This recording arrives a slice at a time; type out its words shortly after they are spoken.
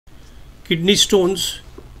Kidney stones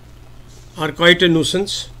are quite a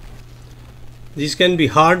nuisance. These can be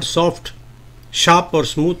hard, soft, sharp or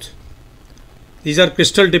smooth. These are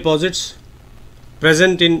crystal deposits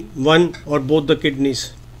present in one or both the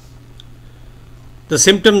kidneys. The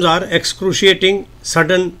symptoms are excruciating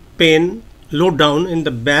sudden pain low down in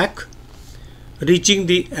the back, reaching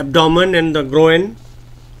the abdomen and the groin,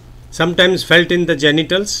 sometimes felt in the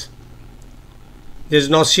genitals. There is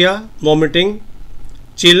nausea, vomiting,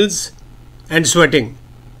 chills and sweating.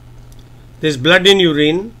 There is blood in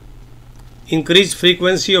urine, increased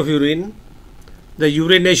frequency of urine. The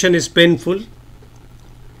urination is painful.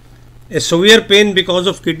 A severe pain because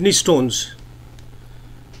of kidney stones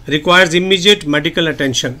requires immediate medical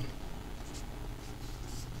attention.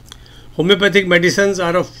 Homeopathic medicines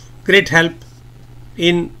are of great help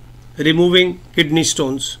in removing kidney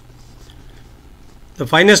stones. The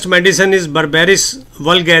finest medicine is Berberis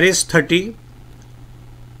vulgaris 30.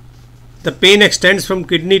 The pain extends from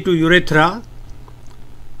kidney to urethra.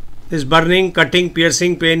 There is burning, cutting,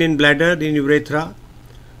 piercing pain in bladder, in urethra.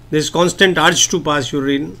 There is constant urge to pass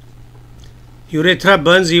urine. Urethra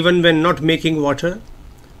burns even when not making water.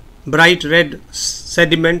 Bright red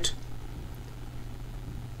sediment.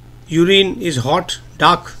 Urine is hot,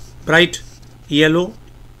 dark, bright yellow.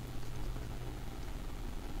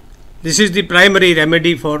 This is the primary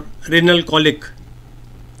remedy for renal colic.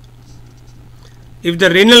 If the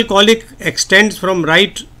renal colic extends from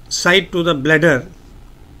right side to the bladder,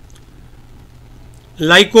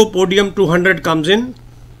 Lycopodium 200 comes in.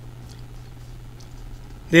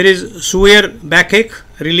 There is severe backache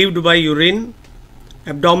relieved by urine.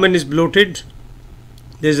 Abdomen is bloated.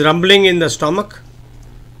 There is rumbling in the stomach.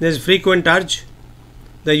 There is frequent urge.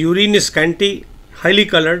 The urine is scanty, highly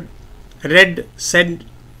colored. Red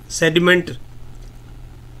sediment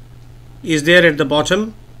is there at the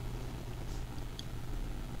bottom.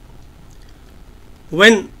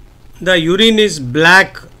 When the urine is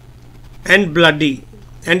black and bloody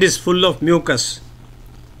and is full of mucus,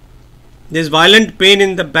 there is violent pain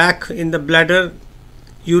in the back, in the bladder.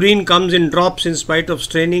 Urine comes in drops in spite of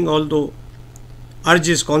straining, although urge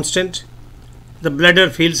is constant. The bladder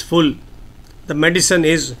feels full. The medicine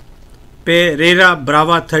is Pereira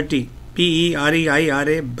Brava 30.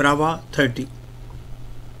 Pereira Brava 30.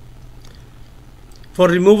 For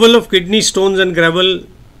removal of kidney stones and gravel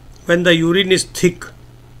when the urine is thick,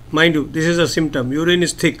 mind you, this is a symptom, urine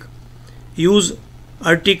is thick, use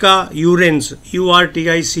Urtica urens,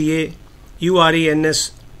 Urtica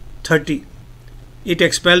urens 30. It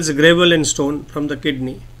expels gravel and stone from the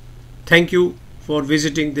kidney. Thank you for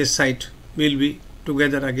visiting this site. We will be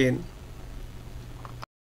together again.